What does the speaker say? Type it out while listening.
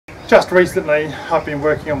Just recently I've been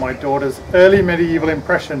working on my daughter's early medieval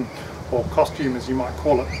impression, or costume as you might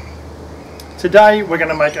call it. Today we're going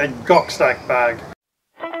to make a Gokstad bag.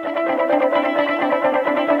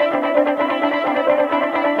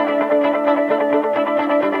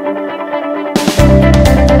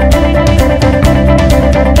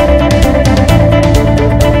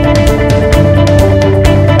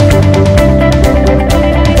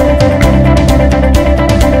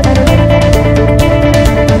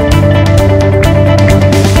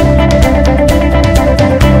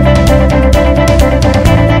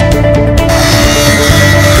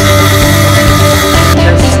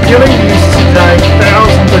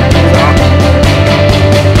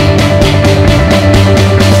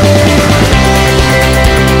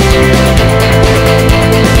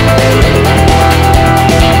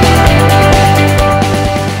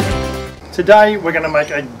 Today we're going to make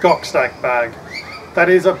a Gokstad bag. That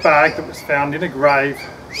is a bag that was found in a grave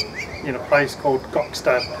in a place called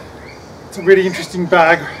Gokstad. It's a really interesting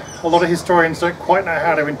bag. A lot of historians don't quite know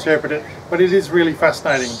how to interpret it, but it is really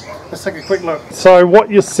fascinating. Let's take a quick look. So what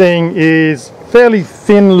you're seeing is fairly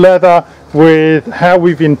thin leather with how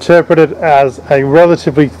we've interpreted as a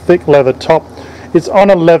relatively thick leather top. It's on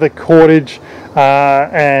a leather cordage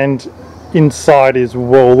and inside is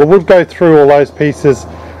wool. We'll go through all those pieces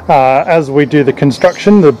as we do the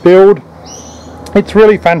construction, the build. It's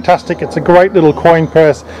really fantastic. It's a great little coin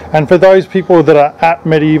purse, and for those people that are at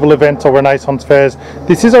medieval events or Renaissance fairs,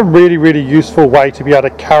 this is a really useful way to be able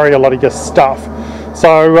to carry a lot of your stuff.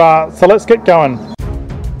 So let's get going.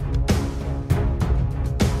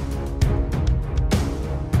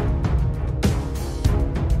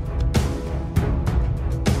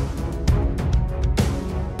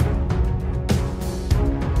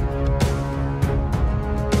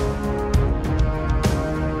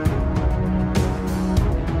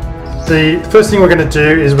 The first thing we're going to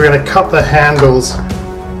do is we're going to cut the handles,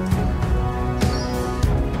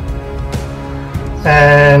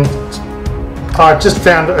 and I've just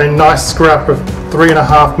found a nice scrap of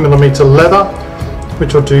 3.5mm leather,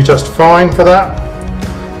 which will do just fine for that.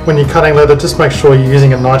 When you're cutting leather, just make sure you're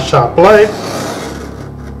using a nice sharp blade.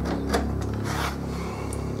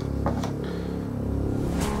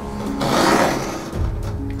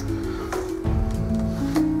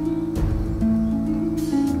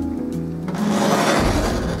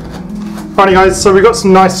 Alrighty guys, so we've got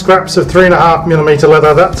some nice scraps of 3.5mm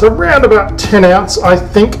leather. That's around about 10 ounce, I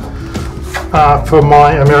think, for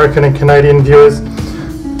my American and Canadian viewers.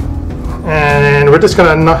 And we're just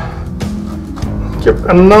going to give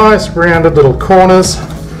a nice rounded little corners.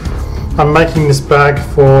 I'm making this bag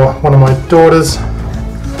for one of my daughters.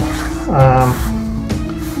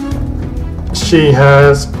 She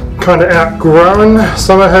has kind of outgrown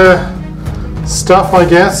some of her stuff, I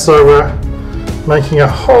guess, so we're making a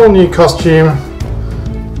whole new costume,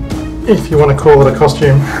 if you want to call it a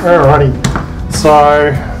costume. Alrighty,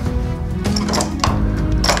 so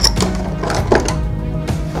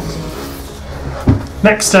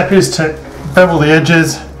next step is to bevel the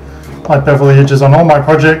edges. I bevel the edges on all my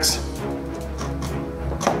projects.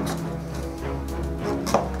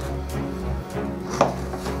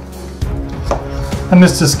 And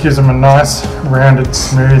this just gives them a nice rounded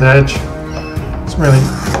smooth edge. It's really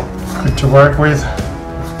good to work with.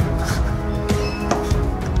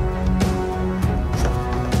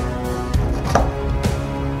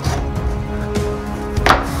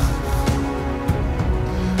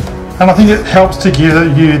 And I think it helps to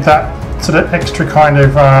give you that sort of extra kind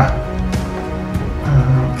of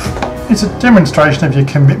it's a demonstration of your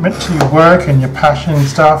commitment to your work and your passion and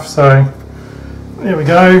stuff. So there we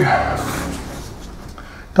go.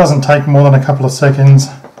 Doesn't take more than a couple of seconds.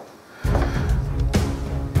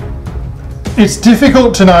 It's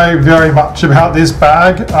difficult to know very much about this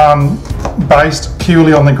bag based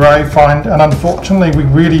purely on the grave find, and unfortunately we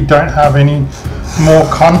really don't have any more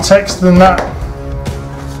context than that.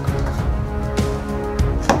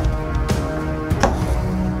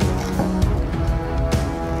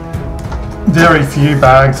 Very few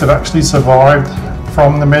bags have actually survived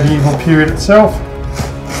from the medieval period itself.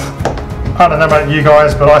 I don't know about you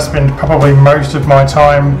guys, but I spend probably most of my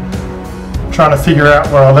time trying to figure out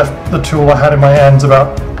where I left the tool I had in my hands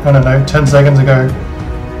about, I don't know, 10 seconds ago.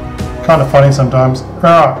 Kind of funny sometimes.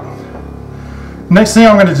 Alright, next thing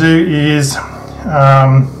I'm going to do is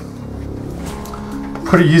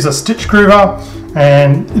use a stitch groover,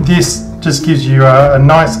 and this just gives you a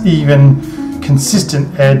nice even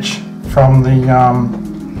consistent edge from the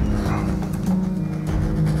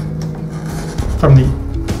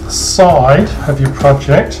side of your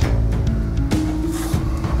project.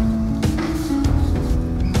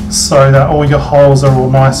 so that all your holes are all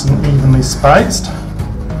nice and evenly spaced.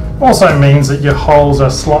 Also means that your holes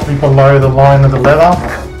are slightly below the line of the leather.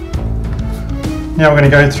 Now we're going to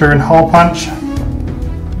go through and hole punch.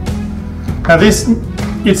 Now this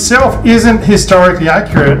itself isn't historically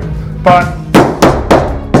accurate, but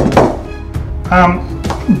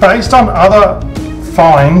based on other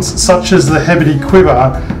finds such as the Hebridean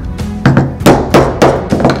quiver,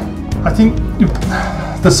 I think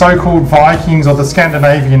the so-called Vikings or the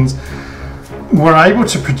Scandinavians were able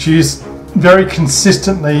to produce very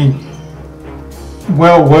consistently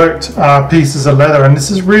well-worked pieces of leather, and this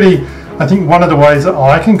is really, I think, one of the ways that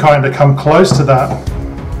I can kind of come close to that.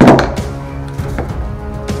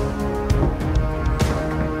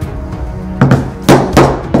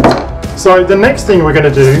 So the next thing we're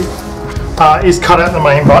going to do is cut out the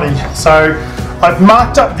main body. So I've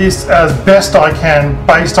marked up this as best I can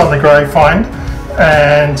based on the grave find,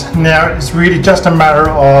 and now it's really just a matter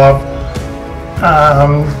of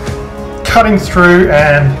cutting through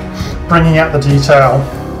and bringing out the detail.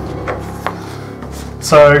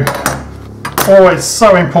 So always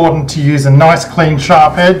so important to use a nice clean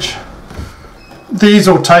sharp edge. These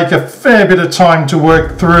will take a fair bit of time to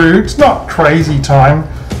work through. It's not crazy time,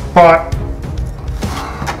 but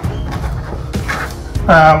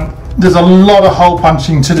there's a lot of hole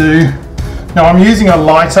punching to do. Now I'm using a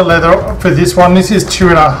lighter leather for this one. This is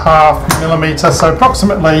 2.5 millimeter, so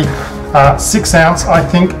approximately 6 ounce, I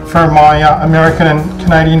think, for my American and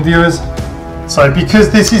Canadian viewers. So because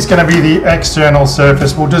this is going to be the external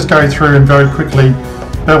surface, we'll just go through and very quickly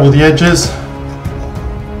bevel the edges.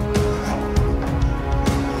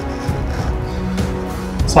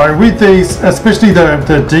 So with these, especially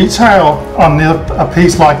the detail on a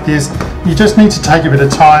piece like this, you just need to take a bit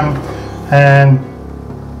of time and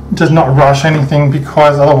just not rush anything,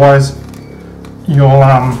 because otherwise you'll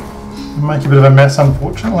make a bit of a mess,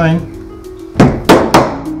 unfortunately.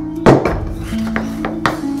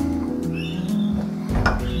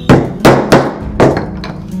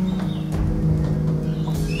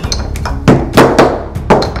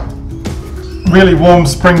 Really warm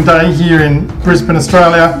spring day here in Brisbane,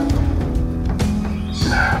 Australia.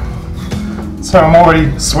 So I'm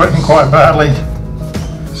already sweating quite badly.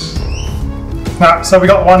 No, so we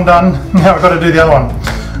got one done, now we've got to do the other one.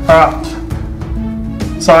 Alright,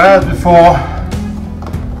 so as before,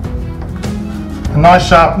 a nice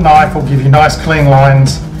sharp knife will give you nice clean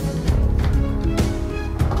lines.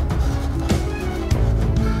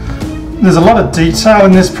 There's a lot of detail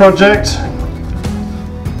in this project.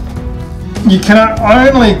 You can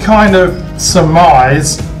only kind of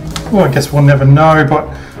surmise, well, I guess we'll never know, but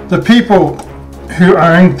the people who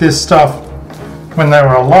owned this stuff when they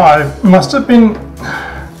were alive must have been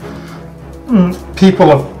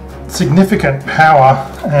people of significant power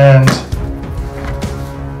and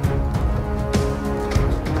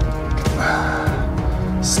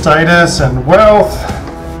status and wealth.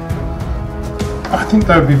 I think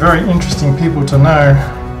they would be very interesting people to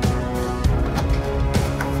know.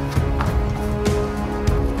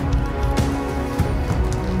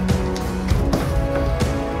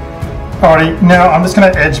 Alrighty, now I'm just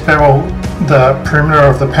going to edge bevel the perimeter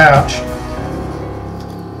of the pouch.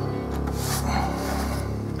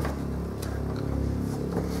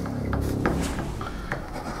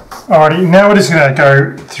 Alrighty, now we're just going to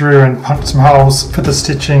go through and punch some holes for the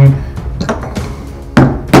stitching.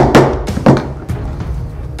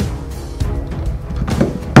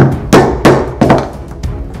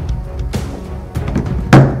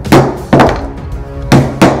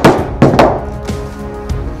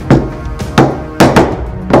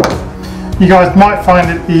 You guys might find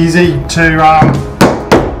it easy to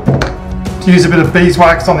use a bit of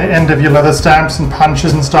beeswax on the end of your leather stamps and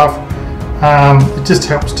punches and stuff. It just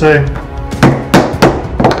helps too.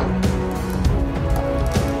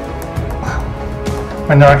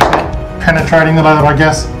 When they're actually penetrating the leather, I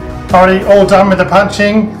guess. Alrighty, all done with the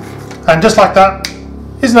punching, and just like that,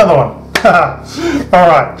 here's another one.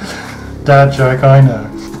 Alright, dad joke, I know.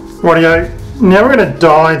 Rightio. Now we're going to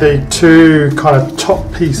dye the two kind of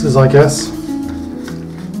top pieces, I guess.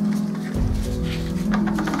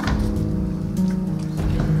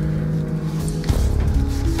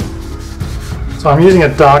 So I'm using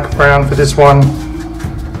a dark brown for this one.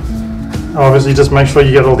 Obviously just make sure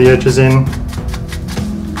you get all the edges in.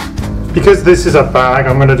 Because this is a bag,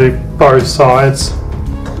 I'm going to do both sides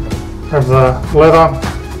of the leather.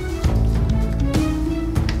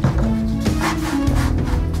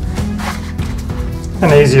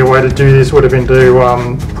 An easier way to do this would have been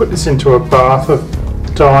to put this into a bath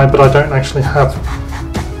of dye, but I don't actually have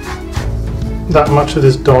that much of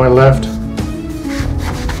this dye left.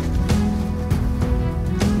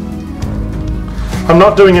 I'm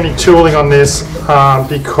not doing any tooling on this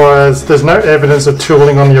because there's no evidence of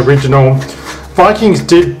tooling on the original. Vikings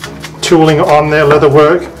did tooling on their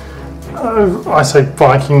leatherwork. I say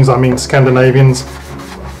Vikings, I mean Scandinavians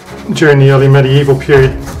during the early medieval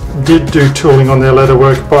period did do tooling on their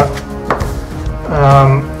leatherwork, but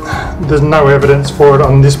there's no evidence for it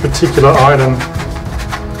on this particular item.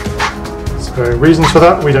 So reasons for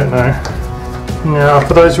that, we don't know. Now,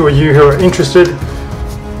 for those of you who are interested,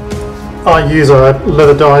 I use a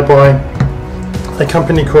leather dye by a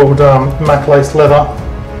company called Mac Lace Leather.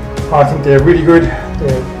 I think they're really good.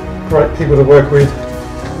 They're great people to work with.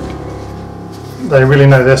 They really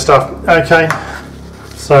know their stuff. Okay,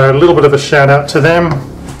 so a little bit of a shout out to them.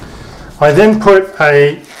 I then put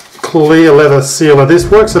a clear leather sealer. This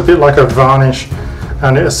works a bit like a varnish,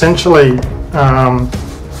 and it essentially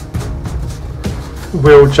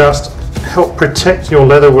will just help protect your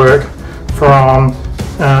leatherwork from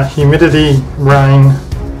humidity, rain,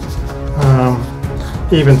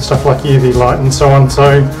 even stuff like UV light and so on,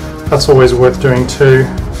 so that's always worth doing too.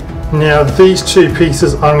 Now these two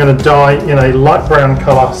pieces I'm going to dye in a light brown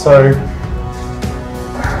colour, so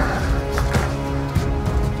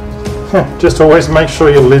just always make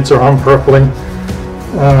sure your lids are on properly.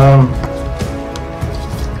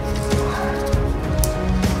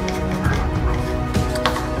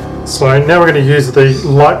 So now we're going to use the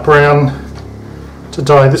light brown to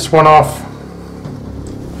dye this one off.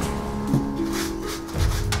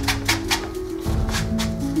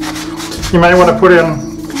 You may want to put in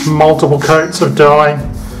multiple coats of dye.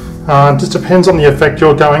 Just depends on the effect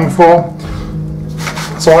you're going for.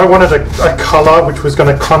 So I wanted a colour which was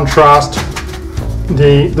going to contrast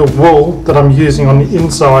the wool that I'm using on the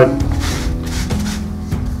inside.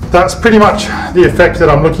 That's pretty much the effect that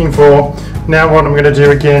I'm looking for. Now what I'm going to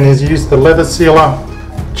do again is use the leather sealer.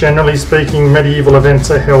 Generally speaking, medieval events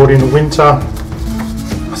are held in winter,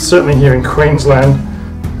 certainly here in Queensland,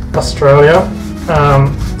 Australia.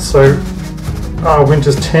 So our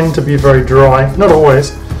winters tend to be very dry, not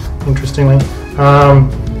always, interestingly.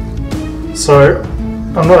 So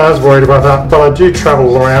I'm not as worried about that, but I do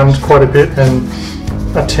travel around quite a bit and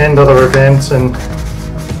attend other events, and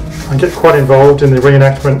I get quite involved in the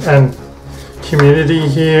reenactment and community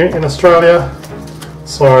here in Australia.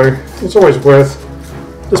 So it's always worth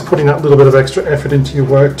just putting that little bit of extra effort into your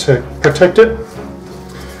work to protect it.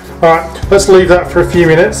 Alright, let's leave that for a few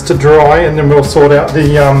minutes to dry, and then we'll sort out the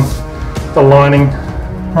lining.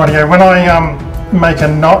 Rightio, when I make a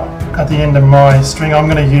knot at the end of my string, I'm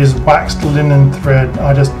going to use waxed linen thread.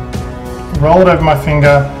 I just roll it over my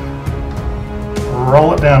finger,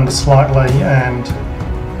 roll it down slightly, and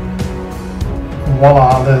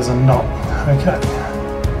voila, there's a knot. Okay.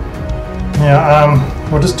 Now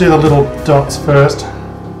we'll just do the little dots first.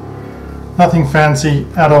 Nothing fancy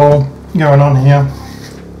at all going on here.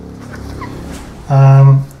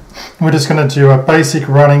 We're just going to do a basic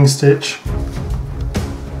running stitch.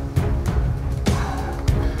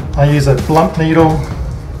 I use a blunt needle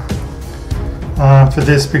for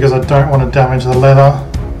this because I don't want to damage the leather.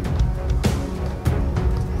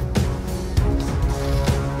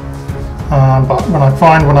 But when I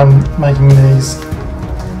find when I'm making these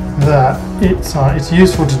that it's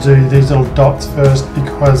useful to do these little dots first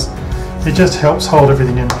because it just helps hold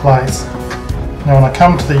everything in place. Now when I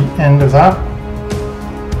come to the end of that,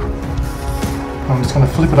 I'm just going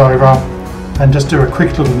to flip it over and just do a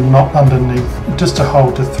quick little knot underneath just to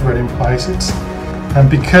hold the thread in place. And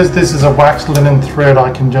because this is a waxed linen thread,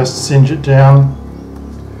 I can just singe it down.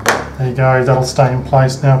 There you go, that'll stay in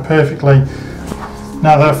place now perfectly.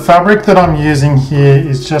 Now the fabric that I'm using here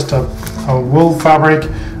is just a wool fabric.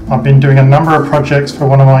 I've been doing a number of projects for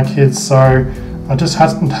one of my kids, so I just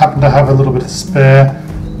happened to have a little bit of spare.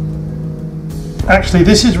 Actually,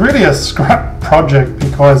 this is really a scrap project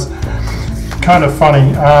because, kind of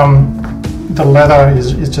funny, the leather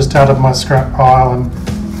is just out of my scrap pile, and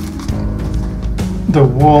the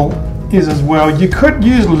wool is as well. You could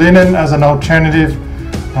use linen as an alternative,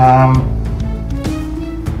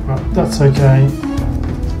 but that's okay.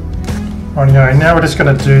 Rightio, now we're just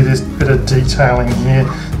going to do this bit of detailing here.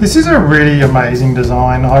 This is a really amazing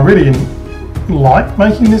design. I really like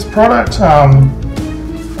making this product. I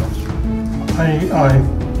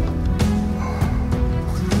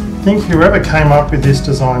think whoever came up with this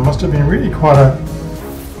design must have been really quite a,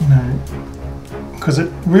 because it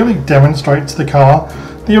really demonstrates the colour.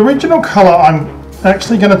 The original colour, I'm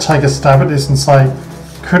actually going to take a stab at this and say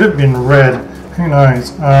could have been red. Who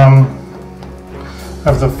knows?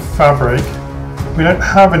 Of the fabric. We don't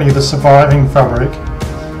have any of the surviving fabric,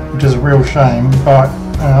 which is a real shame, but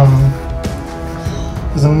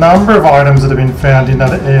there's a number of items that have been found in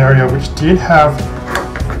that area which did have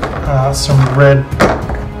some red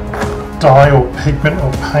dye or pigment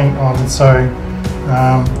or paint on, so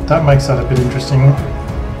that makes that a bit interesting.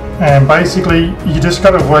 And basically you just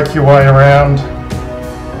got to work your way around,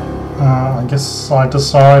 I guess side to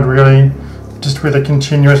side really, just with a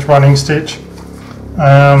continuous running stitch.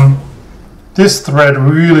 This thread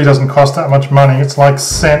really doesn't cost that much money. It's like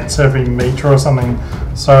cents every meter or something,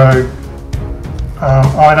 so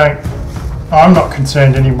I'm not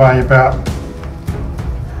concerned anyway about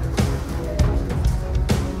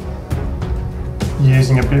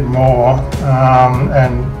using a bit more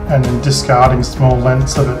and then discarding small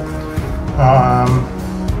lengths of it.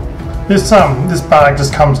 This bag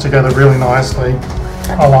just comes together really nicely.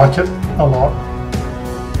 I like it a lot.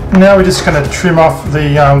 Now we're just going to trim off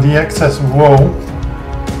the excess wool.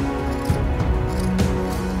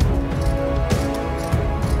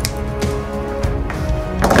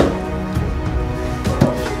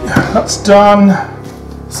 That's done.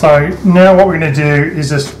 So now what we're going to do is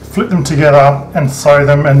just flip them together and sew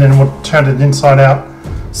them, and then we'll turn it inside out.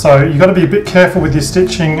 So you've got to be a bit careful with your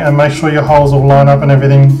stitching and make sure your holes all line up and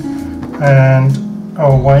everything. And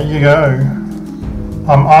away you go.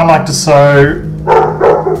 I like to sew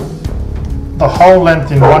the whole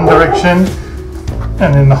length in one direction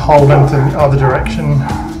and then the whole length in the other direction.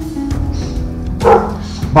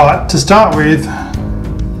 But to start with,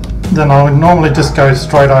 then I would normally just go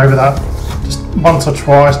straight over that, just once or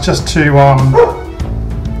twice, just to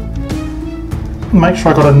make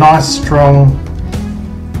sure I got a nice strong,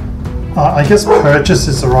 I guess purchase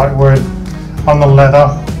is the right word, on the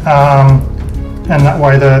leather, and that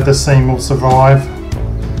way the seam will survive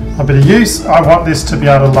a bit of use. I want this to be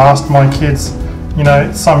able to last my kids, you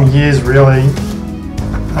know, some years really,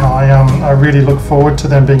 and I really look forward to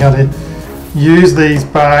them being able to use these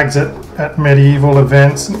bags at medieval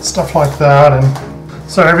events and stuff like that.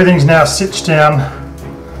 And so everything's now stitched down.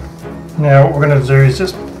 Now what we're going to do is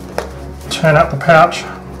just turn up the pouch.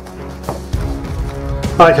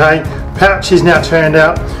 Okay, pouch is now turned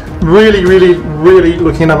out. Really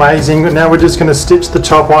looking amazing. Now we're just going to stitch the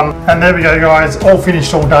top on, and there we go guys, all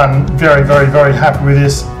finished, all done. Very happy with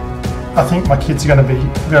this. I think my kids are going to be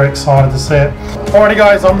very excited to see it. Alrighty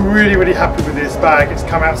guys, I'm really happy with this bag. It's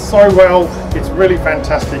come out so well. It's really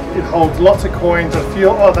fantastic. It holds lots of coins, a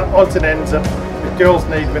few other odds and ends that the girls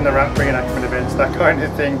need when they're at re-enactment events, that kind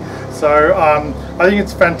of thing. So I think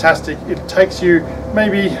it's fantastic. It takes you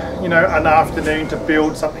maybe, you know, an afternoon to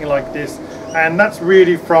build something like this, and that's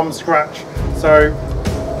really from scratch. So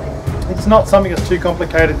it's not something that's too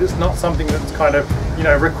complicated. It's not something that's kind of, you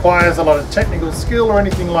know, requires a lot of technical skill or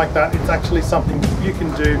anything like that. It's actually something you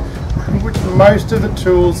can do with most of the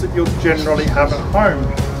tools that you'll generally have at home,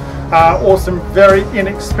 or some very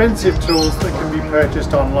inexpensive tools that can be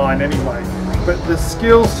purchased online anyway. But the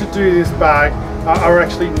skills to do this bag are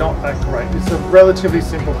actually not that great. It's a relatively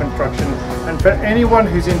simple construction, and for anyone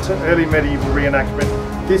who's into early medieval reenactment,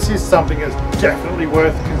 this is something that's definitely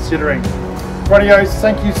worth considering. Radios,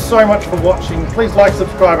 thank you so much for watching. Please like,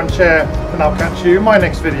 subscribe and share, and I'll catch you in my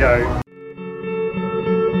next video.